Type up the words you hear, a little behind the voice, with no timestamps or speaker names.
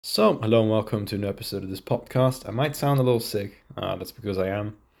So, hello and welcome to a new episode of this podcast. I might sound a little sick. That's because I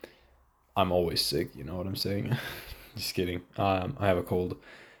am. I'm always sick, you know what I'm saying? Just kidding. I have a cold.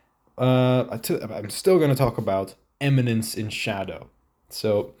 I'm still going to talk about Eminence in Shadow.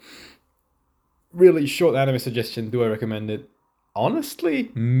 So, really short anime suggestion. Do I recommend it? Honestly,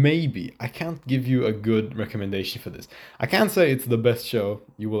 maybe. I can't give you a good recommendation for this. I can't say it's the best show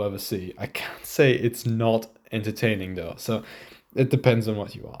you will ever see. I can't say it's not entertaining though. So, it depends on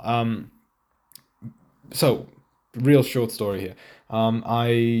what you are. So real short story here.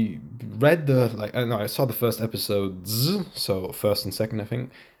 I read no, I saw the first episodes, so first and second, I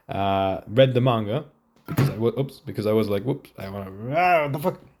think. Read the manga because I was like, whoops, I want to, the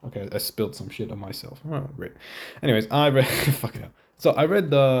fuck. Okay, I spilled some shit on myself. Oh, great. Anyways, I read, fuck it up. So I read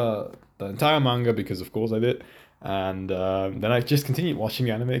the entire manga because of course I did, and then I just continued watching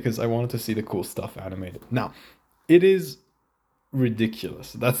anime because I wanted to see the cool stuff animated. Now, it is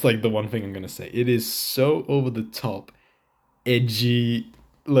ridiculous. That's like the one thing I'm gonna say. It is so over the top, edgy,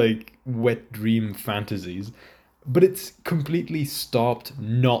 like wet dream fantasies, but it's completely stopped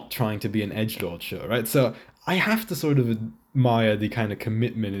not trying to be an edgelord show, right? So I have to sort of admire the kind of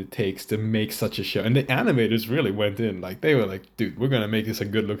commitment it takes to make such a show. And the animators really went in, like they were like, dude, we're gonna make this a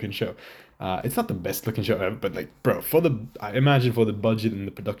good looking show. It's not the best looking show ever, but like, bro, I imagine for the budget and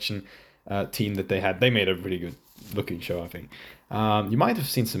the production team that they had, they made a really good looking show, I think. You might have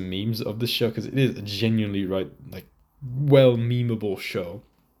seen some memes of this show because it is a genuinely like well memeable show.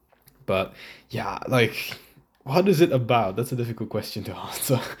 But yeah, like what is it about? That's a difficult question to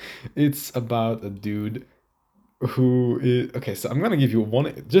answer. It's about a dude who is okay. So I'm gonna give you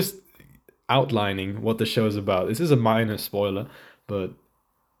one just outlining what the show is about. This is a minor spoiler, but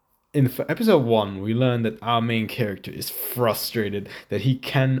in episode one, we learn that our main character is frustrated that he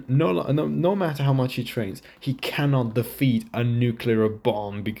can no matter how much he trains, he cannot defeat a nuclear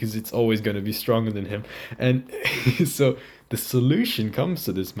bomb because it's always going to be stronger than him. And so the solution comes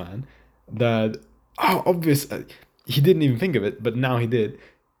to this man that obvious he didn't even think of it, but now he did.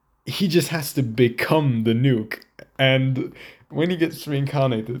 He just has to become the nuke, and when he gets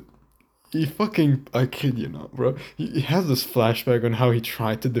reincarnated, he fucking, I kid you not, bro. He has this flashback on how he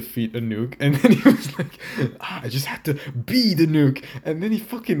tried to defeat a nuke, and then he was like, I just had to be the nuke. And then he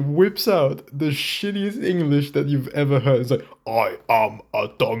fucking whips out the shittiest English that you've ever heard. It's like, I am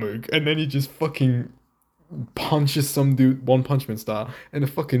atomic. And then he just fucking punches some dude, One Punch Man style, and the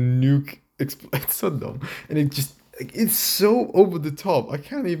fucking nuke explodes. It's so dumb. And it just, it's so over the top. I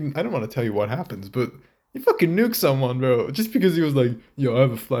don't want to tell you what happens, but he fucking nuked someone, bro. Just because he was like, yo, I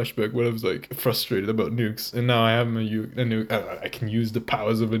have a flashback when I was like frustrated about nukes, and now I have a nuke. I can use the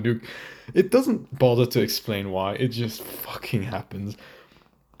powers of a nuke. It doesn't bother to explain why. It just fucking happens.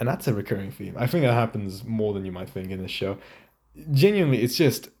 And that's a recurring theme. I think that happens more than you might think in this show. Genuinely, it's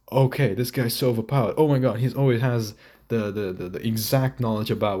just, okay, this guy's so overpowered. Oh my god, he always has the exact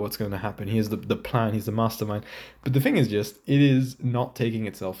knowledge about what's going to happen. He has the plan, he's the mastermind. But the thing is just, it is not taking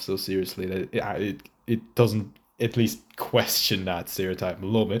itself so seriously that it doesn't at least question that stereotype a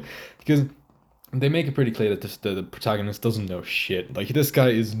little bit. Because they make it pretty clear that the protagonist doesn't know shit. Like, this guy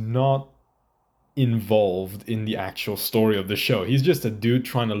is not involved in the actual story of the show. He's just a dude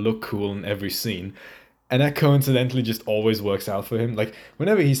trying to look cool in every scene. And that coincidentally just always works out for him. Like,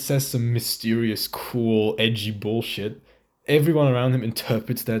 whenever he says some mysterious, cool, edgy bullshit, everyone around him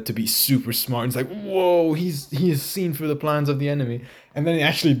interprets that to be super smart. It's like, whoa, he has seen through the plans of the enemy. And then he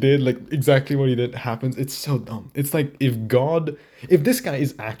actually did, like, exactly what he did happens. It's so dumb. It's like if this guy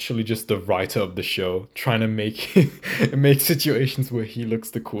is actually just the writer of the show, trying to make situations where he looks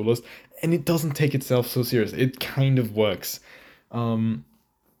the coolest, and it doesn't take itself so serious. It kind of works. Um,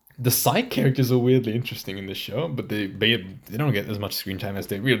 the side characters are weirdly interesting in this show, but they don't get as much screen time as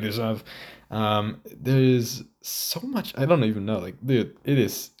they really deserve. There's so much I don't even know. Like, dude, it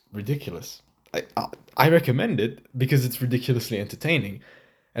is ridiculous. I recommend it because it's ridiculously entertaining.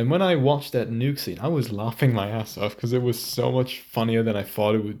 And when I watched that nuke scene, I was laughing my ass off because it was so much funnier than I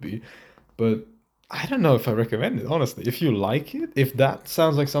thought it would be. But I don't know if I recommend it, honestly. If you like it, if that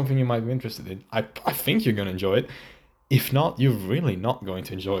sounds like something you might be interested in, I think you're gonna enjoy it. If not, you're really not going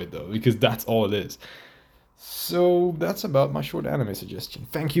to enjoy it though, because that's all it is. So that's about my short anime suggestion.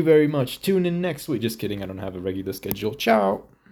 Thank you very much. Tune in next week. Just kidding, I don't have a regular schedule. Ciao!